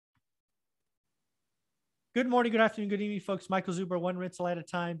Good morning, good afternoon, good evening, folks. Michael Zuber, one rental at a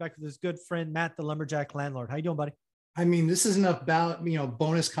time, back with his good friend, Matt, the lumberjack landlord. How you doing, buddy? I mean, this isn't about,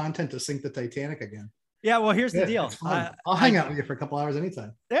 bonus content to sink the Titanic again. Yeah, well, here's the Yeah, it's deal. fun. I'll hang out with you for a couple hours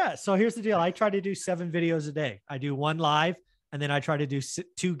anytime. Yeah, so here's the deal. I try to do 7 videos a day. I do one live, and then I try to do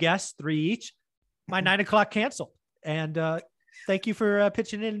 2 guests, 3 each. My 9 o'clock canceled, and thank you for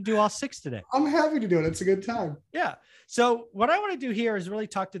pitching in and do all 6 today. I'm happy to do it. It's a good time. Yeah. So what I want to do here is really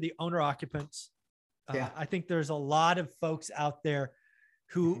talk to the owner occupants. Yeah. I think there's a lot of folks out there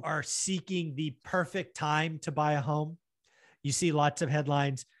who are seeking the perfect time to buy a home. You see lots of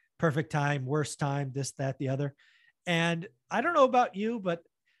headlines, perfect time, worst time, this, that, the other. And I don't know about you, but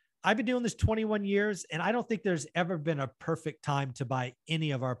I've been doing this 21 years, and I don't think there's ever been a perfect time to buy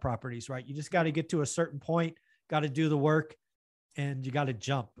any of our properties, right? You just got to get to a certain point, got to do the work, and you got to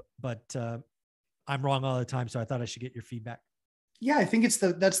jump. But I'm wrong all the time, so I thought I should get your feedback. Yeah, I think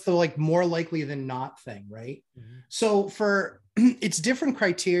that's the like more likely than not thing, right? Mm-hmm. So it's different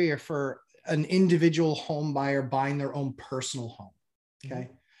criteria for an individual home buyer buying their own personal home. Okay.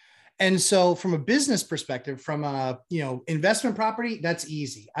 Mm-hmm. And so from a business perspective, from a, investment property, that's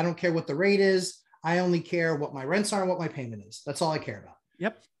easy. I don't care what the rate is. I only care what my rents are and what my payment is. That's all I care about.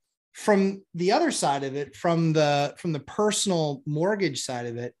 Yep. From the other side of it, from the personal mortgage side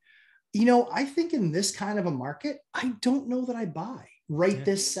of it, I think in this kind of a market, I don't know that I buy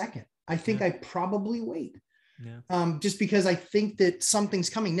this second. I think I probably wait. Yeah. Just because I think that something's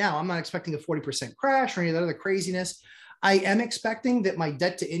coming now. I'm not expecting a 40% crash or any of that other craziness. I am expecting that my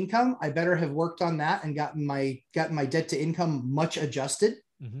debt to income, I better have worked on that and gotten my debt to income much adjusted,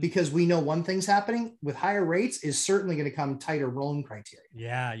 because we know one thing's happening with higher rates is certainly going to come tighter loan criteria.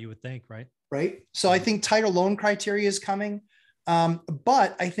 Yeah, you would think, right? Right. So I think tighter loan criteria is coming.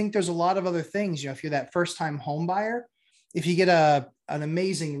 But I think there's a lot of other things, if you're that first time home buyer, if you get an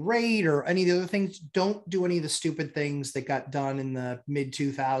amazing rate or any of the other things, don't do any of the stupid things that got done in the mid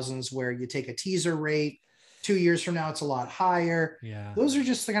 2000s where you take a teaser rate. 2 years from now, it's a lot higher. Yeah. Those are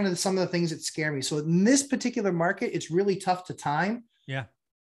just kind of some of the things that scare me. So in this particular market, it's really tough to time. Yeah.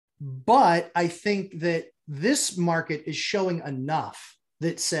 But I think that this market is showing enough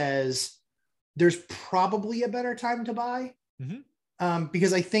that says there's probably a better time to buy. Mm-hmm.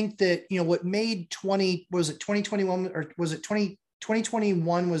 Because I think that, what made 2021 or was it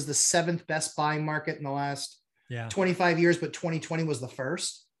 2021 was the 7th best buying market in the last 25 years, but 2020 was the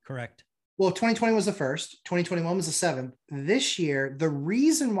first. Correct. Well, 2020 was the first, 2021 was the 7th. This year, the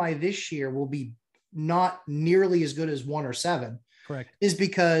reason why this year will be not nearly as good as 1 or 7 correct is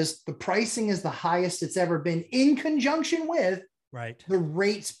because the pricing is the highest it's ever been, in conjunction with the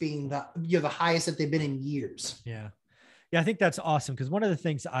rates being the highest that they've been in years. Yeah. Yeah, I think that's awesome, because one of the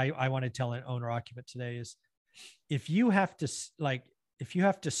things I want to tell an owner occupant today is if you have to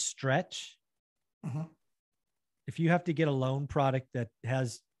stretch, if you have to get a loan product that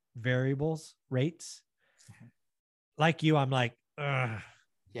has variables rates, like you, I'm like, ugh,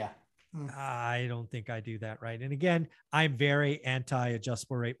 I don't think I do that right. And again, I'm very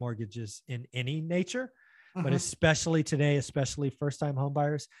anti-adjustable rate mortgages in any nature, but especially today, especially first-time home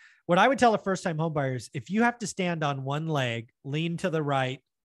buyers. What I would tell a first-time home buyers, if you have to stand on one leg, lean to the right,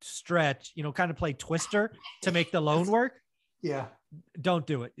 stretch, kind of play twister to make the loan work. Yeah. Don't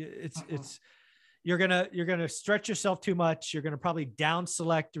do it. You're going to stretch yourself too much. You're going to probably down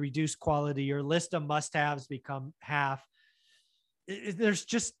select, reduce quality. Your list of must-haves become half. There's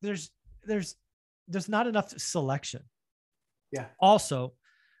not enough selection. Yeah. Also,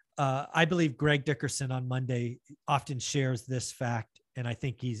 I believe Greg Dickerson on Monday often shares this fact, and I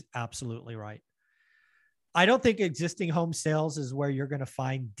think he's absolutely right. I don't think existing home sales is where you're going to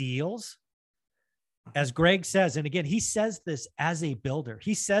find deals. As Greg says, and again, he says this as a builder.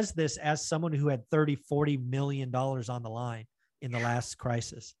 He says this as someone who had $30-40 million on the line in the last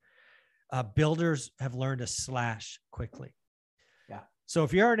crisis. Builders have learned to slash quickly. Yeah. So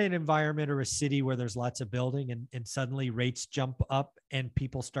if you're in an environment or a city where there's lots of building and suddenly rates jump up and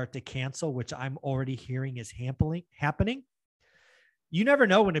people start to cancel, which I'm already hearing is happening, you never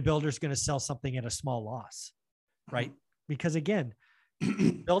know when a builder is going to sell something at a small loss, right? Because again,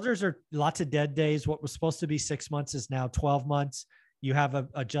 builders are lots of dead days. What was supposed to be 6 months is now 12 months. You have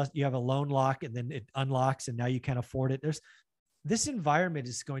you have a loan lock, and then it unlocks, and now you can't afford it. This environment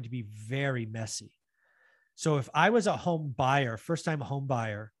is going to be very messy. So if I was a home buyer, first time home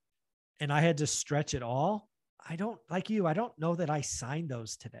buyer, and I had to stretch it all, I don't know that I signed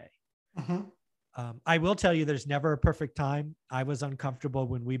those today. I will tell you, there's never a perfect time. I was uncomfortable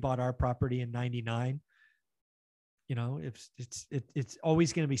when we bought our property in 99. It's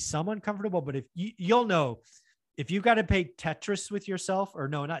always going to be some uncomfortable, but if you'll know, if you got to play Tetris with yourself, or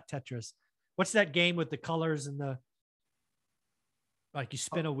no, not Tetris. What's that game with the colors and like you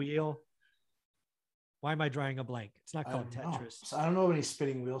spin a wheel? Why am I drawing a blank? It's not called Tetris. So I don't know any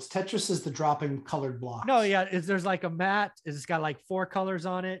spinning wheels. Tetris is the dropping colored blocks. No, yeah. There's like a mat. It's got like 4 colors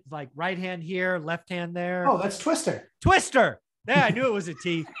on it. Like right hand here, left hand there. Oh, that's Twister. Twister. Yeah, I knew it was a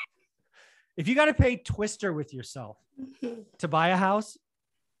T. If you got to pay Twister with yourself to buy a house,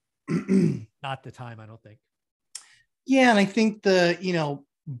 not the time, I don't think. Yeah. And I think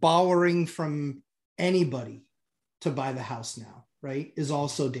borrowing from anybody to buy the house now, right, is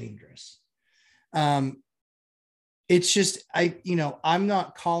also dangerous. It's just, I'm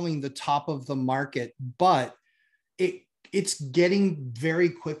not calling the top of the market, but it's getting very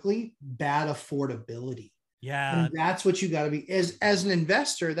quickly bad affordability. Yeah. And that's what you got to be as an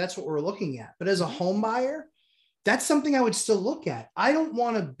investor. That's what we're looking at. But as a home buyer, that's something I would still look at. I don't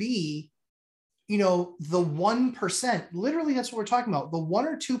want to be, the 1%, literally that's what we're talking about. The 1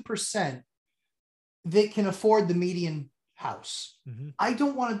 or 2% that can afford the median house. Mm-hmm. I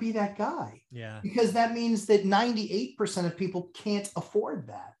don't want to be that guy. Yeah. Because that means that 98% of people can't afford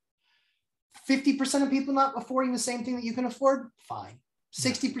that. 50% of people not affording the same thing that you can afford, fine.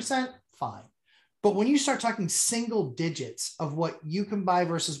 60%, fine. But when you start talking single digits of what you can buy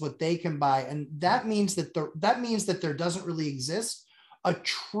versus what they can buy, and that means that there doesn't really exist a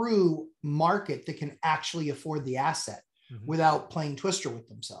true market that can actually afford the asset without playing Twister with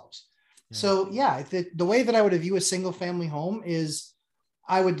themselves. So yeah, the way that I would view a single family home is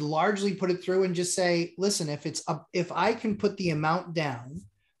I would largely put it through and just say, listen, if I can put the amount down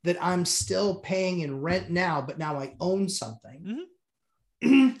that I'm still paying in rent now, but now I own something,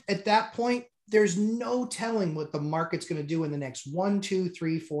 at that point, there's no telling what the market's going to do in the next 1, 2,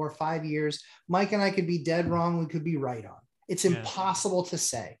 3, 4, 5 years. Mike and I could be dead wrong. We could be right on. It's impossible to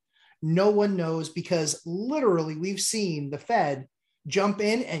say. No one knows, because literally we've seen the Fed jump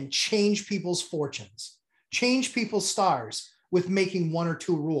in and change people's fortunes, change people's stars with making 1 or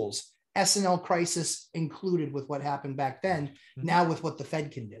 2 rules, SNL crisis included with what happened back then, now with what the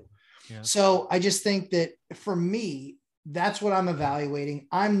Fed can do. Yeah. So I just think that for me, that's what I'm evaluating.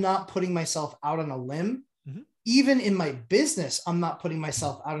 I'm not putting myself out on a limb. Even in my business, I'm not putting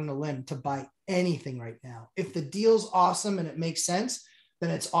myself out on a limb to buy anything right now. If the deal's awesome and it makes sense, then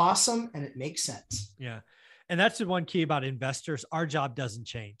it's awesome and it makes sense. Yeah. And that's the one key about investors. Our job doesn't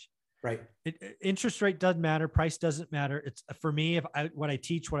change. Right. Interest rate doesn't matter. Price doesn't matter. It's for me, what I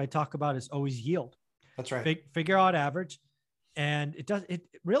teach, what I talk about is always yield. That's right. Figure out average. And it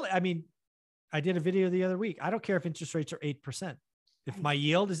really, I mean, I did a video the other week. I don't care if interest rates are 8%. If my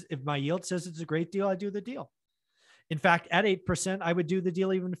yield says it's a great deal, I do the deal. In fact, at 8%, I would do the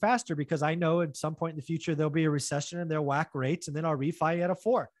deal even faster, because I know at some point in the future, there'll be a recession and they'll whack rates, and then I'll refi at a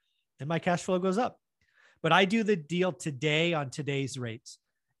 4 and my cash flow goes up. But I do the deal today on today's rates.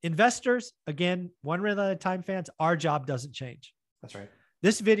 Investors, again, one rate at a time, fans, our job doesn't change. That's right.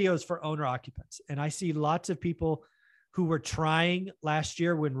 This video is for owner occupants. And I see lots of people who were trying last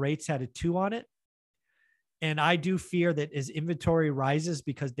year when rates had a 2 on it. And I do fear that as inventory rises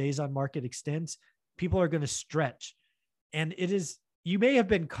because days on market extends, people are going to stretch. And you may have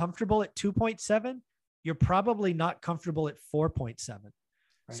been comfortable at 2.7. You're probably not comfortable at 4.7. Right.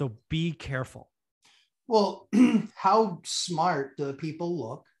 So be careful. Well, how smart do the people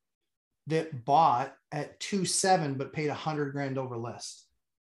look that bought at 2.7 but paid $100,000 over list?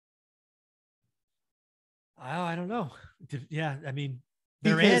 I don't know. Yeah, I mean,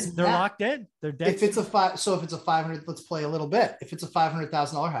 they're locked in. They're dead. If it's a 500, let's play a little bit. If it's a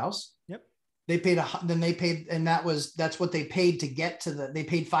 $500,000 house, yep, that's what they paid to get to they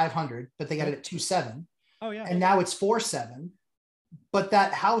paid 500, but they got it at 2.7. Oh yeah, and now it's 4.7, but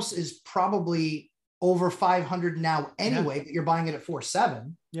that house is probably over 500 now anyway, but you're buying it at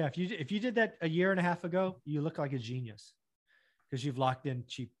 4.7. Yeah. If you did that a year and a half ago, you look like a genius, because you've locked in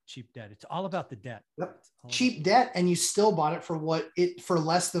cheap debt. It's all about the debt. Yep. Cheap debt. And you still bought it for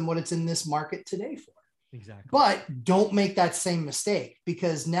less than what it's in this market today for. Exactly. But don't make that same mistake,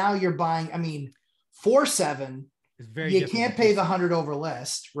 because now you're buying, 4.7 is very, you can't pay the 100 over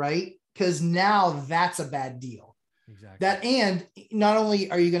list, right? Because now that's a bad deal. Exactly. And not only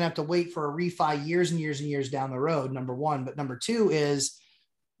are you going to have to wait for a refi years and years and years down the road, number one, but number two is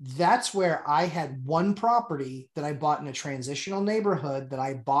that's where I had one property that I bought in a transitional neighborhood that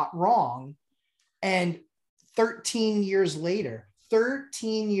I bought wrong. And 13 years later,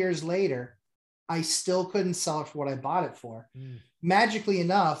 I still couldn't sell it for what I bought it for. Magically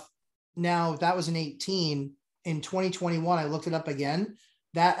enough, now that was in 18. In 2021, I looked it up again.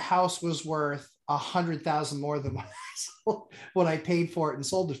 That house was worth $100,000 more than what I paid for it and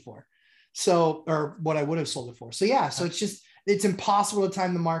sold it for. So, or what I would have sold it for. So yeah, so it's just, it's impossible to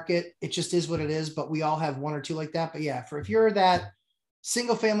time the market. It just is what it is, but we all have one or two like that. But yeah, if you're that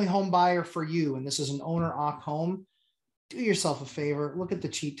single family home buyer for you, and this is an owner occ home, do yourself a favor. Look at the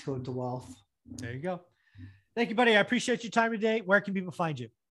cheat code to wealth. There you go. Thank you, buddy. I appreciate your time today. Where can people find you?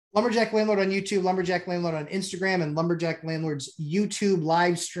 Lumberjack Landlord on YouTube, Lumberjack Landlord on Instagram, and Lumberjack Landlord's YouTube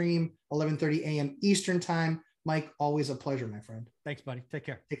live stream, 11:30 a.m. Eastern time. Mike, always a pleasure, my friend. Thanks, buddy. Take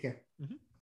care. Take care. Mm-hmm.